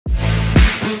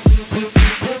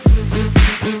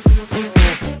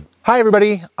Hi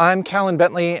everybody, I'm Callan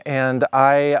Bentley and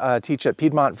I teach at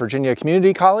Piedmont Virginia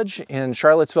Community College in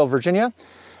Charlottesville, Virginia.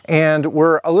 And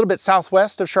we're a little bit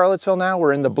southwest of Charlottesville now.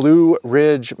 We're in the Blue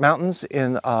Ridge Mountains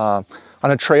on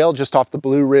a trail just off the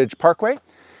Blue Ridge Parkway.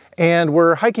 And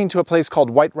we're hiking to a place called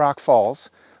White Rock Falls.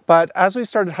 But as we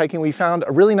started hiking, we found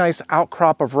a really nice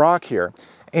outcrop of rock here.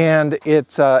 And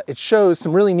it shows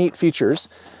some really neat features.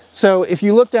 So if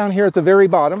you look down here at the very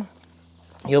bottom,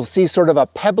 you'll see sort of a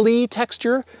pebbly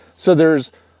texture. So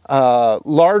there's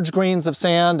large grains of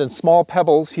sand and small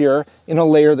pebbles here in a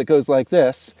layer that goes like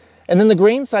this. And then the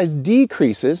grain size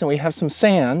decreases and we have some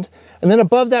sand. And then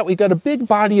above that, we've got a big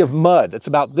body of mud that's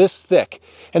about this thick.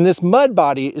 And this mud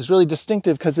body is really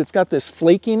distinctive because it's got this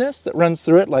flakiness that runs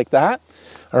through it like that.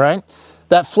 All right.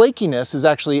 That flakiness is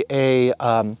actually a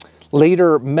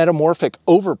later metamorphic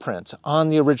overprint on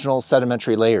the original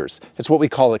sedimentary layers. It's what we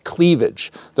call a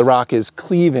cleavage. The rock is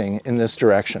cleaving in this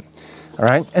direction. All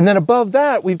right, and then above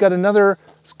that, we've got another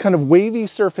kind of wavy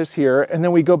surface here, and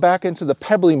then we go back into the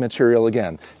pebbly material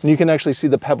again. And you can actually see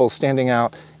the pebbles standing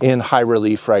out in high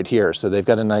relief right here. So they've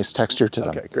got a nice texture to them.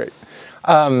 Okay, great.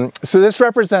 So this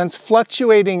represents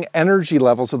fluctuating energy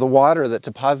levels of the water that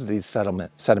deposited these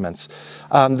sediments.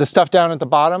 The stuff down at the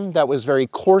bottom that was very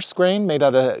coarse grain, made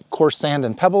out of coarse sand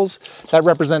and pebbles, that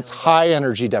represents high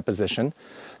energy deposition.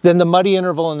 Then the muddy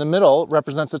interval in the middle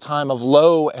represents a time of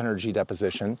low energy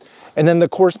deposition. And then the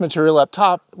coarse material up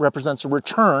top represents a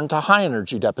return to high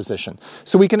energy deposition.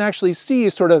 So we can actually see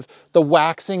sort of the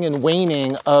waxing and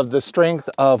waning of the strength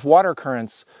of water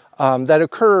currents that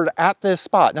occurred at this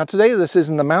spot. Now today this is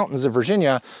in the mountains of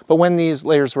Virginia, but when these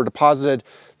layers were deposited,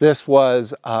 this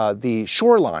was the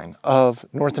shoreline of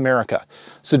North America.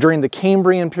 So during the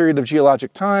Cambrian period of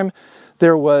geologic time,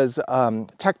 there was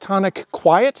tectonic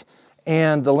quiet,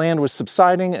 and the land was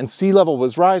subsiding and sea level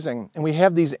was rising. And we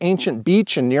have these ancient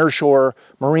beach and nearshore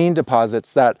marine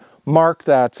deposits that mark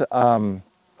that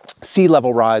sea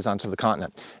level rise onto the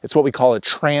continent. It's what we call a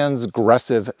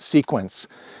transgressive sequence.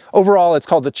 Overall, it's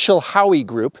called the Chilhowie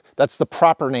group. That's the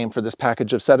proper name for this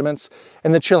package of sediments.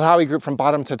 And the Chilhowie group from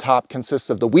bottom to top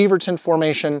consists of the Weaverton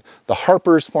Formation, the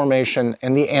Harpers Formation,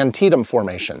 and the Antietam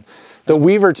Formation. The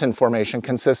Weaverton Formation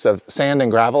consists of sand and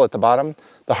gravel at the bottom.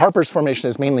 The Harpers Formation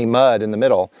is mainly mud in the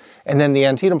middle. And then the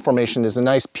Antietam Formation is a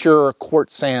nice pure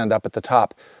quartz sand up at the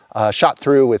top, shot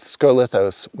through with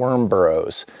scolithos worm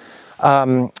burrows.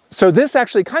 So this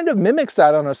actually kind of mimics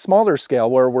that on a smaller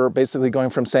scale where we're basically going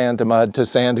from sand to mud to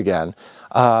sand again.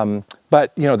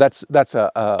 But you know, that's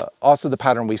also the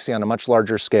pattern we see on a much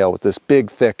larger scale with this big,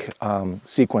 thick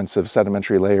sequence of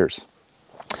sedimentary layers.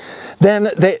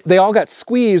 Then they all got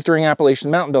squeezed during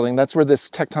Appalachian mountain building. That's where this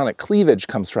tectonic cleavage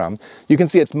comes from. You can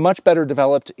see it's much better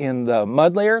developed in the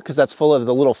mud layer because that's full of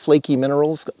the little flaky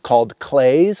minerals called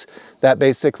clays that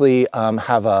basically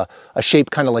have a shape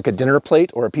kind of like a dinner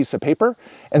plate or a piece of paper.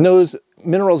 And those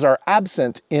minerals are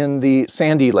absent in the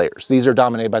sandy layers. These are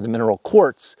dominated by the mineral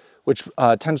quartz, which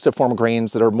tends to form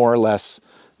grains that are more or less,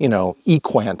 you know,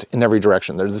 equant in every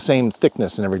direction. They're the same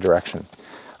thickness in every direction.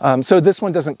 So this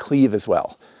one doesn't cleave as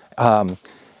well. So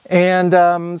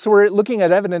we're looking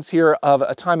at evidence here of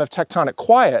a time of tectonic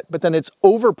quiet, but then it's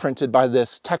overprinted by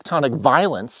this tectonic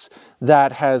violence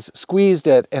that has squeezed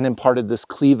it and imparted this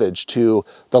cleavage to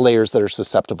the layers that are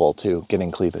susceptible to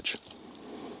getting cleavage.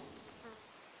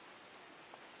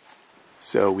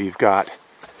 So we've got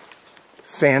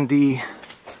sandy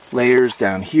layers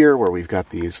down here where we've got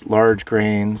these large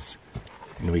grains,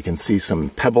 and we can see some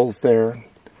pebbles there.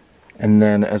 And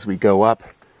then as we go up,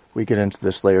 we get into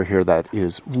this layer here that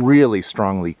is really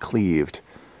strongly cleaved.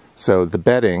 So the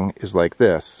bedding is like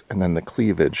this, and then the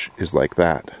cleavage is like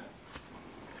that.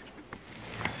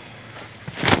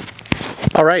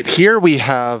 All right, here we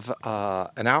have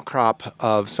an outcrop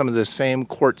of some of the same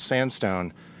quartz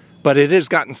sandstone, but it has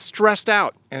gotten stressed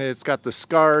out, and it's got the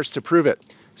scars to prove it.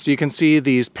 So you can see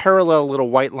these parallel little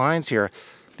white lines here.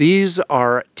 These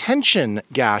are tension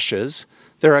gashes.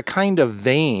 They're a kind of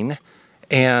vein.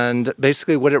 And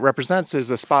basically what it represents is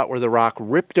a spot where the rock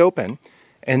ripped open,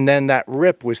 and then that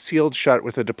rip was sealed shut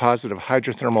with a deposit of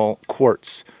hydrothermal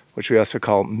quartz, which we also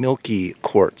call milky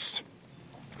quartz.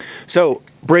 So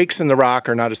breaks in the rock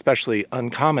are not especially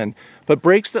uncommon, but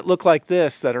breaks that look like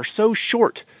this that are so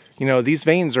short, you know, these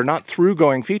veins are not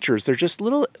through-going features. They're just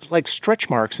little like stretch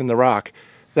marks in the rock.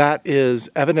 That is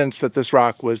evidence that this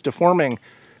rock was deforming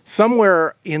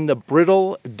somewhere in the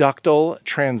brittle ductile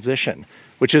transition,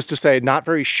 which is to say not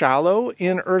very shallow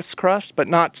in Earth's crust, but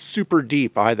not super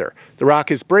deep either. The rock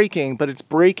is breaking, but it's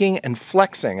breaking and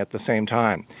flexing at the same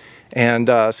time. And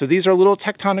so these are little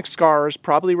tectonic scars,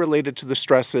 probably related to the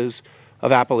stresses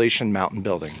of Appalachian mountain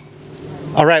building.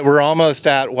 All right, we're almost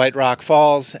at White Rock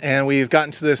Falls, and we've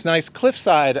gotten to this nice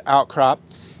cliffside outcrop.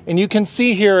 And you can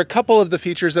see here a couple of the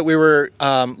features that we were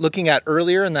looking at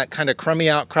earlier in that kind of crummy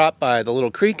outcrop by the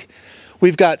little creek.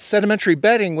 We've got sedimentary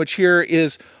bedding, which here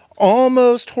is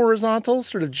almost horizontal,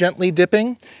 sort of gently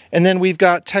dipping. And then we've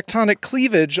got tectonic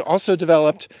cleavage also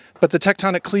developed, but the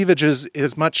tectonic cleavage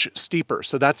is much steeper.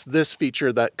 So that's this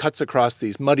feature that cuts across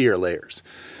these muddier layers.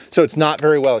 So it's not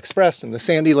very well expressed in the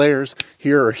sandy layers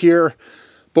here or here,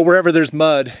 but wherever there's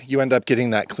mud, you end up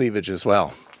getting that cleavage as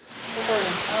well.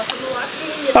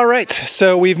 All right,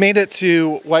 so we've made it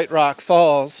to White Rock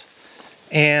Falls,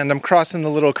 and I'm crossing the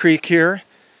little creek here.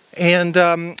 And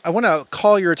I want to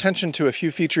call your attention to a few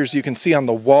features you can see on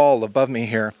the wall above me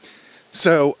here.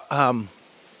 So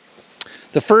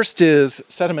the first is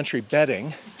sedimentary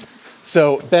bedding.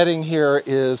 So bedding here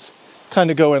is kind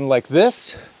of going like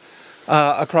this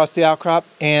across the outcrop.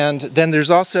 And then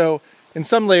there's also, in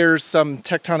some layers, some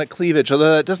tectonic cleavage,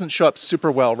 although that doesn't show up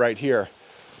super well right here.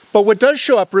 But what does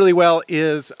show up really well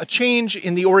is a change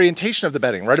in the orientation of the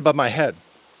bedding right above my head.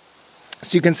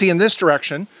 So you can see in this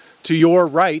direction, to your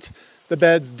right, the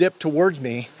beds dip towards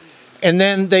me, and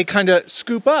then they kind of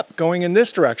scoop up going in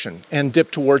this direction and dip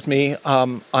towards me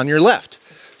on your left.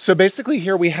 So basically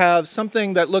here we have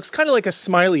something that looks kind of like a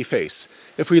smiley face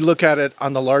if we look at it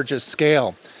on the largest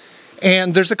scale.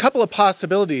 And there's a couple of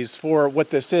possibilities for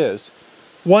what this is.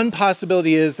 One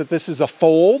possibility is that this is a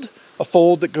fold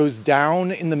that goes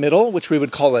down in the middle, which we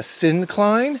would call a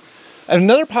syncline. And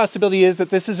another possibility is that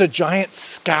this is a giant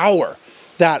scour,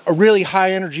 that a really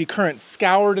high energy current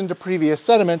scoured into previous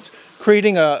sediments,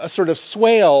 creating a sort of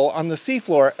swale on the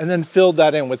seafloor, and then filled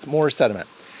that in with more sediment.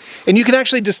 And you can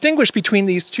actually distinguish between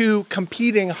these two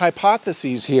competing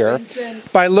hypotheses here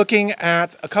by looking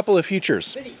at a couple of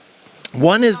features.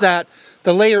 One is that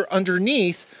the layer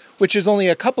underneath, which is only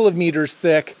a couple of meters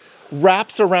thick,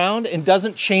 wraps around and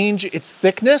doesn't change its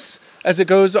thickness as it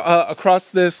goes across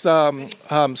this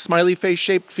smiley face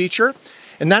shaped feature.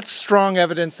 And that's strong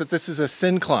evidence that this is a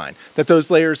syncline, that those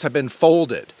layers have been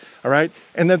folded, all right?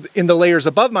 And then in the layers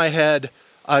above my head,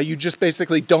 you just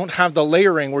basically don't have the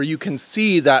layering where you can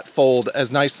see that fold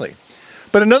as nicely.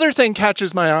 But another thing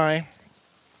catches my eye,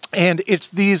 and it's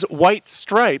these white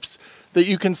stripes that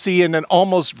you can see in an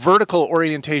almost vertical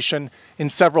orientation in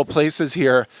several places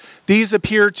here. These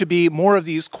appear to be more of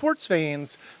these quartz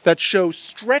veins that show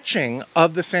stretching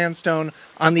of the sandstone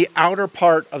on the outer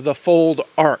part of the fold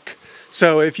arc.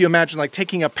 So if you imagine like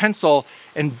taking a pencil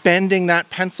and bending that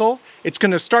pencil, it's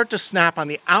going to start to snap on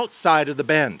the outside of the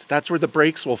bend. That's where the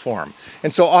breaks will form.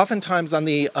 And so oftentimes on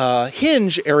the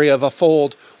hinge area of a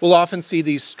fold, we'll often see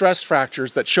these stress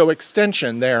fractures that show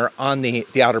extension there on the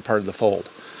outer part of the fold.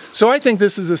 So I think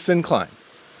this is a syncline,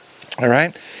 all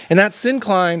right? And that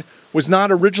syncline was not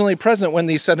originally present when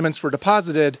these sediments were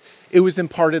deposited. It was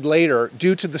imparted later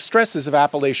due to the stresses of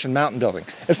Appalachian mountain building.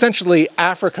 Essentially,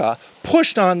 Africa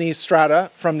pushed on these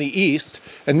strata from the east,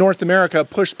 and North America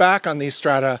pushed back on these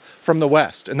strata from the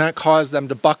west, and that caused them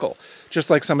to buckle, just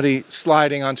like somebody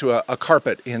sliding onto a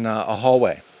carpet in a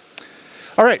hallway.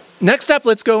 All right, next up,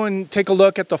 let's go and take a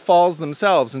look at the falls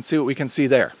themselves and see what we can see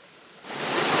there.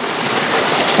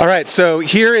 All right, so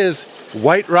here is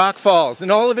White Rock Falls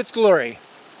in all of its glory.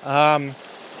 I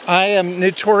am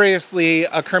notoriously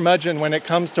a curmudgeon when it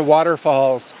comes to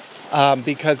waterfalls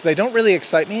because they don't really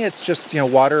excite me. It's just,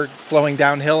 water flowing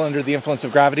downhill under the influence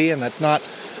of gravity, and that's not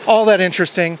all that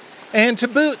interesting. And to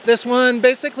boot, this one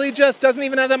basically just doesn't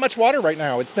even have that much water right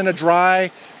now. It's been a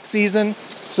dry season,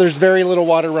 so there's very little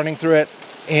water running through it.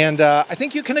 And I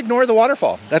think you can ignore the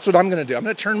waterfall. That's what I'm going to do. I'm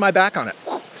going to turn my back on it.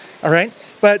 All right?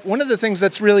 But one of the things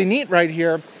that's really neat right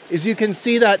here is you can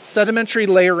see that sedimentary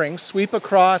layering sweep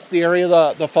across the area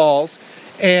of the falls.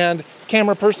 And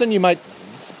camera person, you might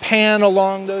pan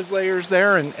along those layers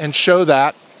there and show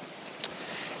that.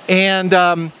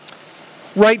 And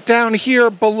right down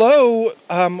here below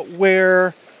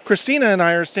where Christina and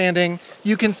I are standing,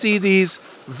 you can see these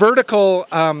vertical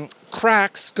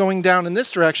cracks going down in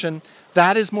this direction.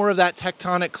 That is more of that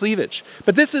tectonic cleavage.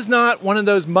 But this is not one of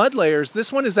those mud layers.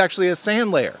 This one is actually a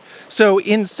sand layer. So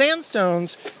in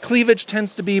sandstones, cleavage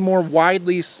tends to be more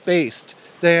widely spaced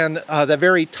than the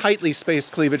very tightly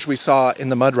spaced cleavage we saw in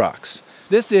the mud rocks.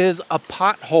 This is a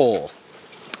pothole.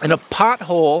 And a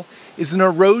pothole is an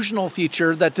erosional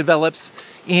feature that develops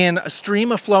in a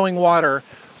stream of flowing water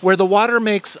where the water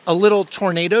makes a little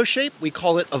tornado shape. We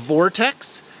call it a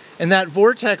vortex. And that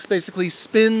vortex basically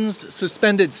spins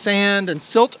suspended sand and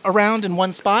silt around in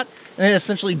one spot, and it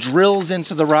essentially drills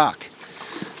into the rock.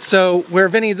 So where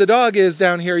Vinny the dog is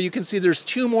down here, you can see there's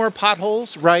two more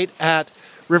potholes right at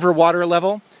river water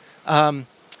level.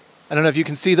 I don't know if you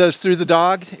can see those through the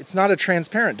dog. It's not a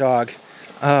transparent dog.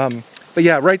 But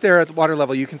yeah, right there at the water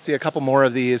level, you can see a couple more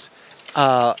of these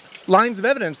lines of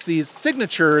evidence, these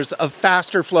signatures of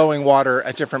faster flowing water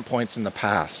at different points in the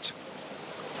past.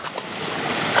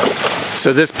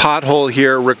 So this pothole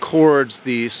here records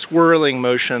the swirling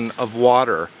motion of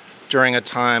water during a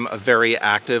time of very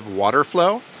active water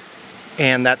flow.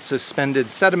 And that suspended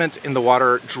sediment in the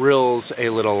water drills a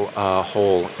little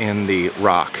hole in the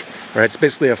rock. Right? It's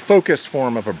basically a focused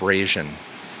form of abrasion.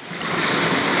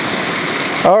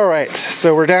 All right,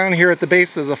 so we're down here at the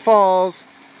base of the falls.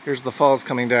 Here's the falls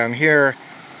coming down here.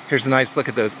 Here's a nice look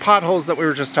at those potholes that we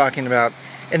were just talking about.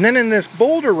 And then in this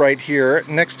boulder right here,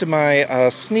 next to my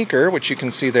sneaker, which you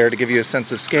can see there to give you a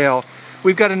sense of scale,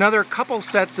 we've got another couple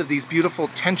sets of these beautiful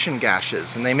tension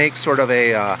gashes, and they make sort of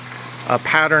a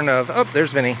pattern of, oh,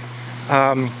 there's Vinny,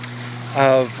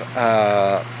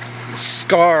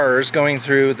 scars going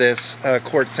through this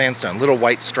quartz sandstone, little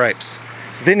white stripes.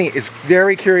 Vinny is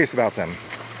very curious about them.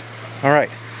 All right,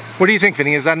 what do you think,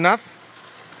 Vinny? Is that enough?